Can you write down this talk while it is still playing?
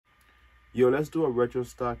Yo, let's do a retro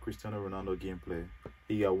style Cristiano Ronaldo gameplay.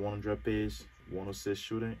 He got 100 pace, 106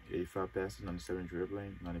 shooting, 85 passing, 97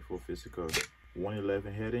 dribbling, 94 physical,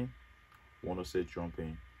 111 heading, 106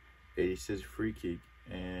 jumping, 86 free kick,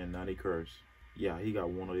 and 90 curves. Yeah, he got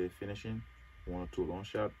 108 finishing, 102 long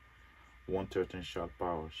shot, 113 shot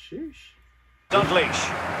power. Sheesh. Unleash.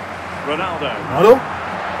 Ronaldo. Ronaldo?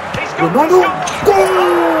 Ronaldo! Goal!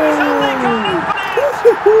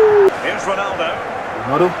 Here's Ronaldo.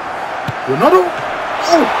 Ronaldo? Ronaldo?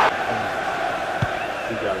 Oh!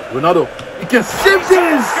 He got it. Ronaldo, he can save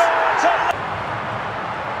this!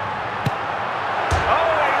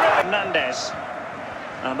 Hernandez.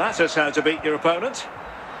 And that is how to beat your opponent.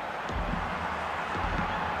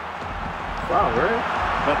 Wow, right?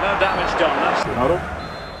 But no damage done. That's Ronaldo?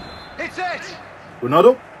 It's it!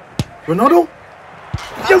 Ronaldo? Ronaldo?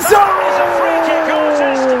 Yes, sir! It's a free kick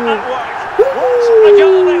artist at work. What a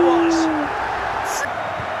goal it was!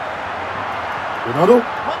 Ronaldo?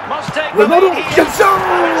 Must take Ronaldo? the lead. Yes, sir!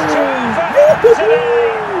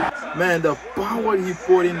 Today. Man, the power he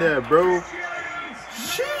put in there, bro.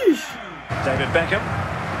 Sheesh. David Beckham.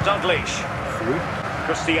 Douglas. Sweet.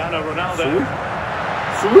 Cristiano Ronaldo.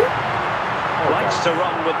 Sweet. Likes to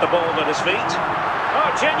run with the ball at his feet. Oh,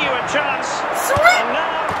 genuine chance. Sweet. And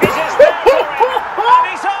now it is there for him. And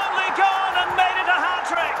he's only gone and made it a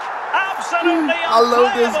hat-trick. Absolutely I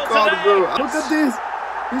love this card, today. bro. Look at this.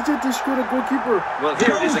 He just destroyed the goalkeeper. Well,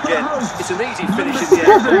 here it is again. It's an easy finish in the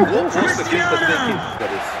end. What was the keeper thinking? Look at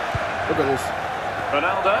this. Look at this.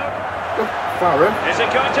 Ronaldo. Foul, right? Is it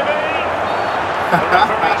going to be? The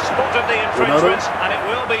referee spotted the infringement, and it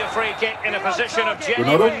will be a free kick in a position of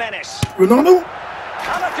genuine menace. Ronaldo?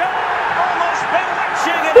 And a goal, almost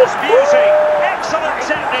bewitching in its beauty. Excellent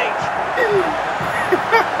technique.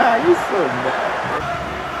 He's so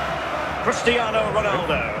mad. Cristiano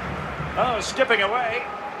Ronaldo. Oh, skipping away.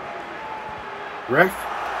 Ref?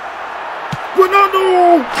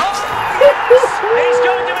 Ronaldo! Oh, yes! He's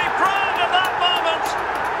going to be proud of that moment.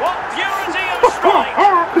 What purity of strike.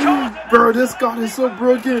 Bro, this guy is so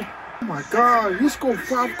broken. Oh my god, he scored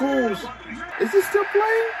 5 goals. Is he still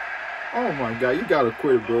playing? Oh my god, you gotta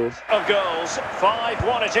quit, bro. Of goals,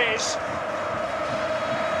 5-1 it is.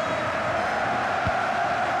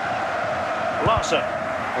 Larson.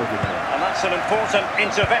 Okay, man. And that's an important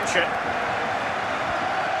intervention.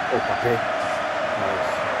 Oh, Pape.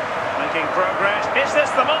 Nice. Making progress. Is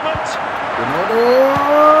this the moment? Ronaldo!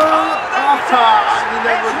 He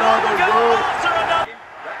never Ronaldo, bro.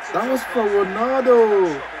 That was for Ronaldo.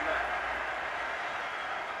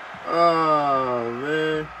 Oh,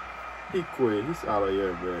 man. He quit. He's out of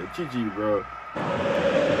here, man. GG, bro.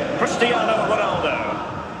 Cristiano Ronaldo.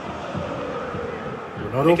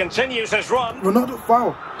 Ronaldo? He continues his run. Ronaldo,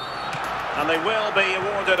 foul. And they will be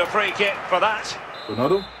awarded a free kick for that.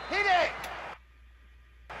 Ronaldo? Hit it!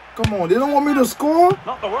 Come on, they don't want me to score?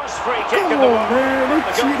 Not the worst free kick in the Come on, world. man. They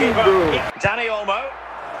The cheating, goalkeeper, bro. Danny Olmo.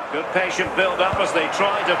 Good patient build-up as they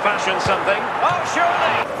try to fashion something. Oh,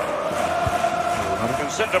 surely!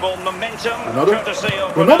 Considerable momentum, courtesy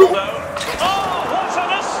of Ronaldo. Oh, what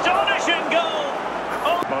an astonishing goal!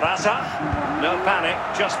 Oh, Morata, no panic,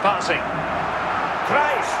 just passing.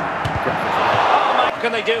 Crash! Oh, what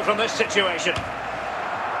can they do from this situation?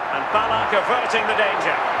 And Balak averting the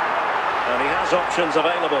danger. And he has options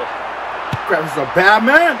available. Grabs a bad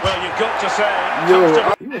man. Well, you've got to say... Yo,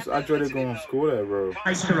 he was actually going to score that, bro.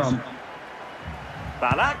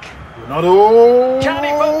 Balak. Ronaldo! Can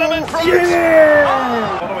he put them in front? Yeah!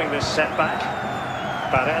 Oh, following this setback,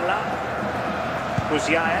 Barella,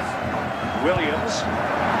 Buziaev, Williams.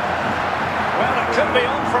 Well, it could be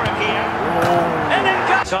on for him here. Oh. And it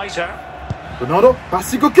got tighter. Ronaldo,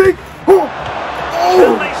 bicycle kick! Oh!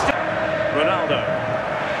 Oh! Ronaldo.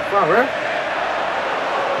 Wow, right?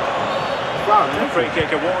 Wow, And a free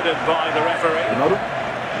kick awarded by the referee. Ronaldo?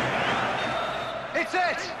 It's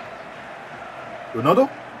it! Ronaldo?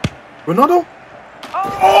 Ronaldo?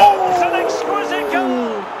 Oh, it's an exquisite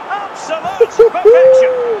goal! Absolute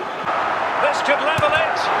perfection! This could level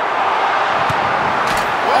it!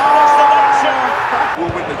 Well, it's the action!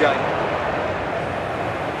 We'll win the game.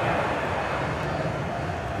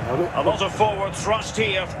 Ronaldo? A lot of forward thrust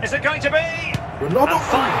here. Is it going to be? Ronaldo? And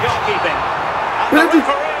fine goalkeeping. And the Penalty.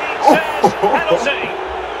 referee says penalty.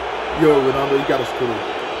 Yo, Ronaldo, you gotta score this.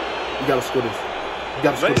 You gotta score this. You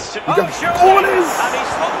gotta score this. You gotta sure. score this! And he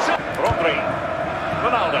slots it. Rodri.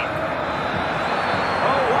 Ronaldo.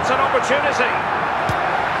 Oh, what an opportunity.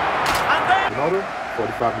 And then... Ronaldo,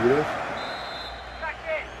 45 meters.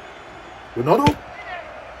 Ronaldo?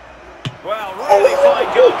 Well, really fine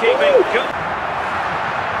goalkeeping. Good.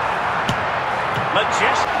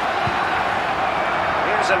 Majestic.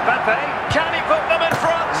 Here's Here's Mbappe. Can he put them in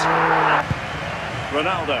front?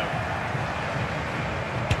 Ronaldo.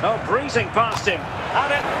 Oh, breezing past him.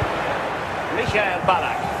 And it. Michael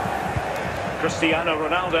Ballack. Cristiano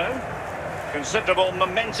Ronaldo. Considerable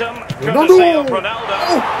momentum. Courtesy of Ronaldo.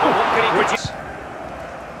 But what can he produce?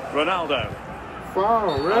 Ronaldo.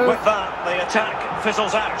 Foul, And with that, the attack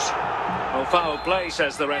fizzles out. Oh, foul play,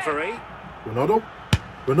 says the referee. Ronaldo.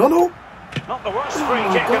 Not the worst free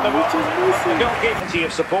kick in the world. The goalkeeper. Plenty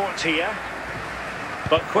of support here.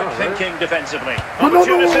 But quick thinking defensively.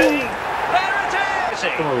 Opportunity. There it is!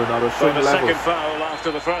 Come on, Ronaldo, So showing the levels. second foul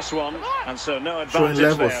after the first one. And so no Showing advantage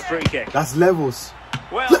levels. there. Free kick. That's levels.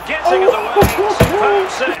 Well, getting in the way. Superb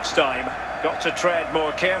six time. Got to tread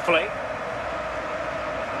more carefully.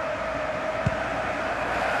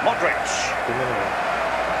 Modric.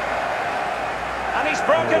 And he's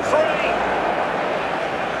broken free.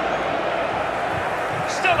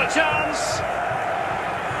 Still a chance.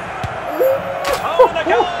 Oh, and a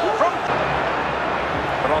goal from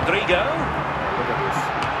Rodrigo. Look at this.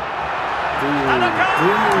 And a goal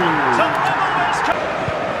to level this.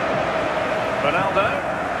 Ronaldo.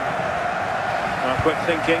 Well, quick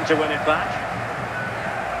thinking to win it back.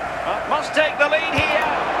 Must take the lead here.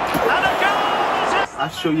 And a goal. I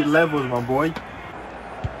show you levels, my boy.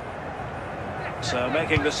 So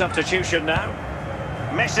making the substitution now.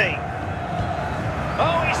 Messi.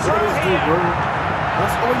 Oh, he's through What here. bro?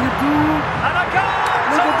 That's all you do. And a goal!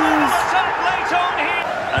 Look at this. Attack late on here.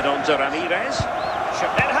 And on to Ramirez.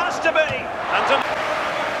 It has to be. And to...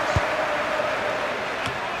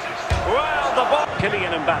 Well, the ball.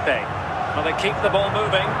 Kylian Mbappe. Well, they keep the ball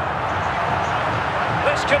moving.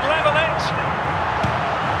 This could level it.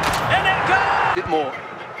 In it goes! Bit more.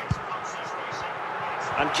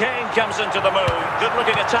 And Kane comes into the move. Good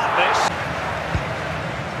looking attack this.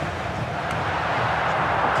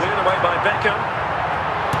 Cleared away by Beckham.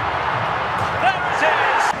 There it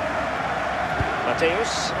is!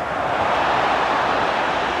 Mateus.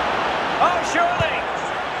 Oh, surely!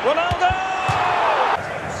 Ronaldo!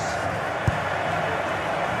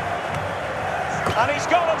 And he's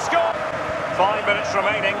gone and scored. 5 minutes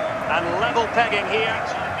remaining and level pegging here.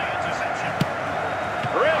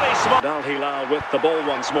 Really smart. Al Hilal with the ball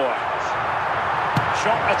once more.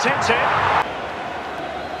 Shot attempted.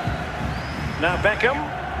 Now Beckham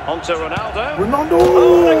onto Ronaldo.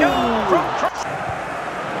 Oh, the goal from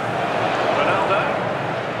Ronaldo.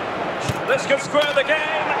 This could square the game,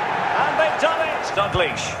 and they've done it.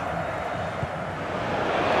 Dalglish.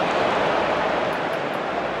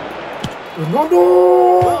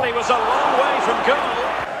 Well, he was a long way from goal.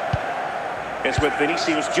 It's with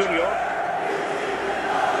Vinicius Junior.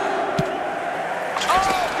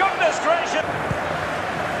 Goodness gracious!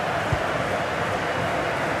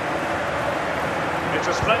 It's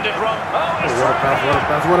a splendid run. Oh, he's What a pass, what a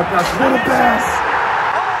pass, what a pass, what a pass!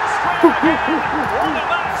 What a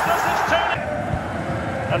match does this turn?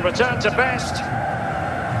 And return to best.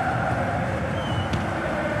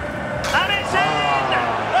 And it's in!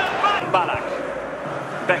 Ballack.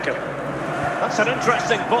 Beckham. That's an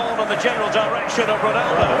interesting ball in the general direction of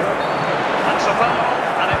Ronaldo. That's a foul,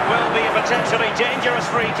 and it will be a potentially dangerous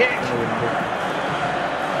free kick.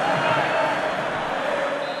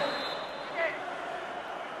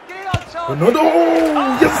 Ronaldo!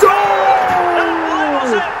 Yes, sir! That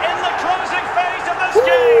levels it in the closing phase of this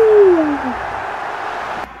game.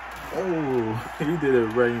 Oh, he did it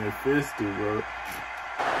right in the fist, too, bro.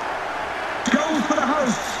 Goal for the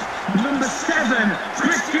hosts, number 7,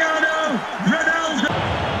 Cristiano Ronaldo.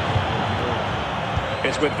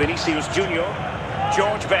 It's with Vinicius Junior,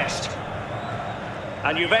 George Best.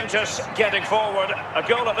 And Juventus getting forward. A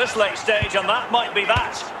goal at this late stage, and that might be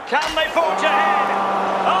that. Can they forge ahead?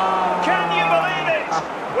 Oh, can you believe it?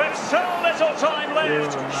 With so little time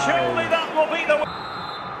left, surely that will be the...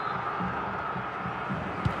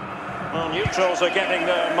 Well, neutrals are getting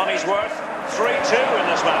their money's worth. 3-2 in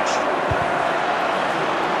this match.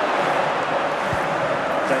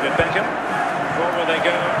 David Beckham. Forward they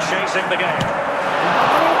go, chasing the game.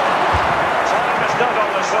 Time is not on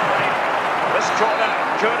the side. This corner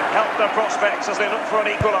could help their prospects as they look for an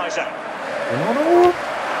equaliser.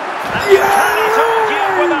 And can he argue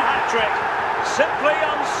with a hat-trick? Simply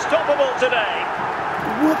unstoppable today.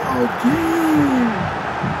 What a game!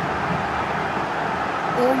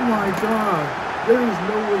 Oh my God! There is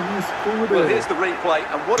no way he scored it. Well, here's the replay,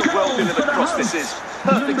 and what a well-delivered cross this is.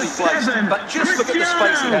 Perfectly placed, but just look at the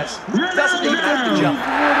space he has. Doesn't even have to jump.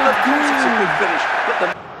 Of course it's a good finish, but the...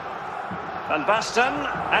 And Baston,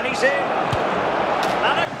 and he's in.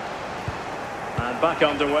 And back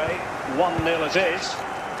underway. 1-0 it is.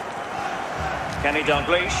 Kenny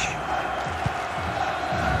Dalglish.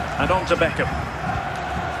 And on to Beckham.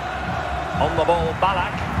 On the ball,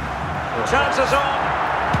 Ballack. Chances on.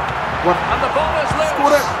 What? And the ball is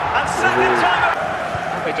loose. And second time.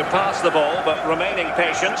 Happy to pass the ball, but remaining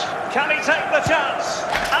patient. Can he take the chance?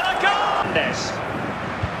 And a goal!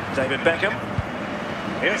 David Beckham.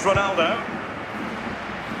 Here's Ronaldo.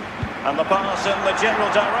 And the pass in the general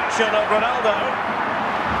direction of Ronaldo.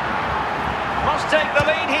 Must take the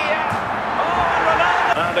lead here. Oh, and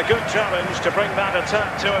Ronaldo. And a good challenge to bring that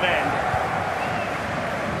attack to an end.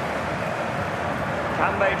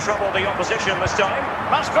 Can they trouble the opposition this time?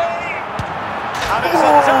 Must be! And it's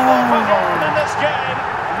a double for him in this game.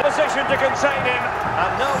 Position to contain him.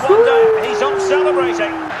 And no wonder he's off celebrating.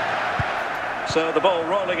 So the ball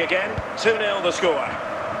rolling again. 2-0 the score.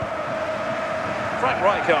 Frank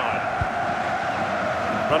Rijkaard.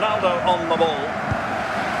 Ronaldo on the ball.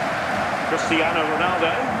 Cristiano Ronaldo.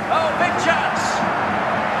 Oh, big chance.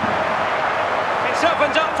 It's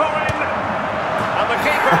opened up for him. And the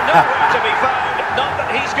keeper nowhere to be found. Not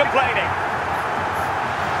that he's complaining.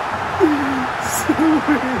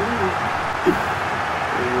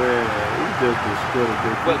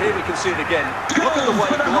 Well, here we can see it again. Look at the way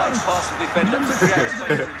he glides past the defender to create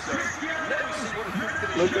space.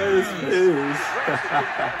 Look at his face.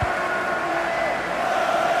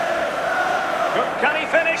 Can he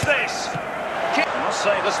finish this? I must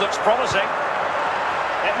say this looks promising.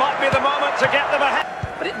 It might be the moment to get them ahead.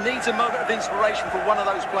 But it needs a moment of inspiration for one of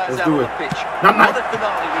those players Let's out do on it. the pitch. Not What a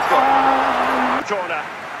finale we've got. Corner.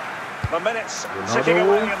 The minutes ticking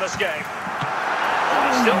away in this game.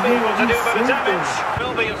 Will still be able to do a bit of damage.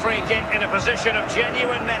 Will be a free kick in a position of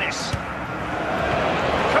genuine menace.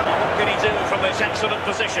 What can he do from this excellent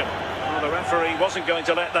position? Well, the referee wasn't going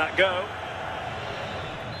to let that go.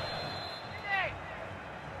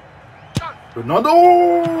 Ronaldo!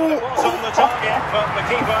 It was on the target, but the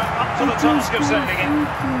keeper up to the task of saving it.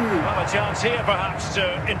 Well, a chance here perhaps to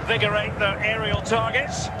invigorate the aerial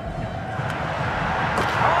targets. Oh,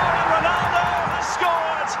 and Ronaldo has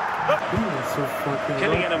scored! So fucking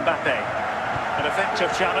Kylian Mbappe, an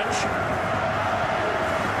effective challenge.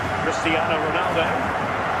 Cristiano Ronaldo.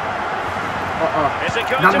 Is it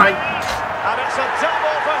going to be? And it's a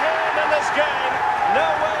double for him in this game. No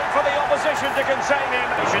way for the opposition to contain him.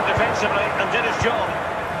 Defensively and did his job.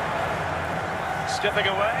 Stepping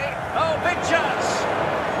away. Oh, big chance.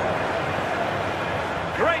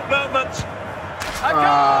 Great moment. A goal!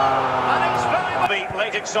 And he's very well. The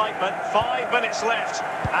late excitement, 5 minutes left,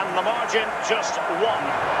 and the margin just 1.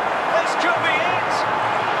 This could be it.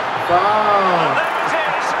 And there it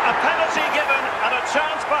is, a penalty given, and a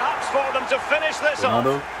chance perhaps for them to finish this off.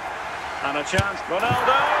 And a chance,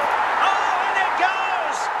 Ronaldo. Oh, and it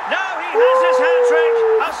goes! Now he has his hat-trick.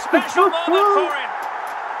 A special moment for him.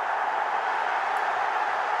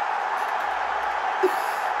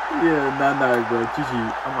 Yeah, nah, bro. GG.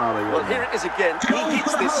 I'm out of here. Well, here it is again. He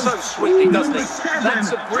hits this so sweetly, doesn't he?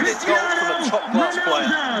 That's a brilliant goal from a top-class player.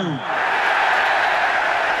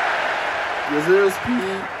 Yes, there's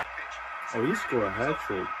speed. Oh, he scored a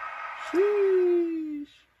hat-trick.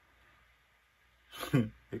 Sheesh.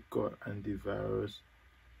 He got antivirus.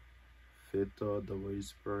 Fito, W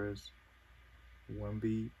Spurs.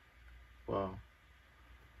 Wemby. Wow.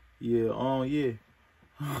 Yeah, yeah.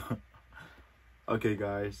 Okay,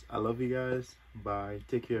 guys. I love you guys. Bye.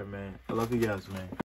 Take care, man. I love you guys, man.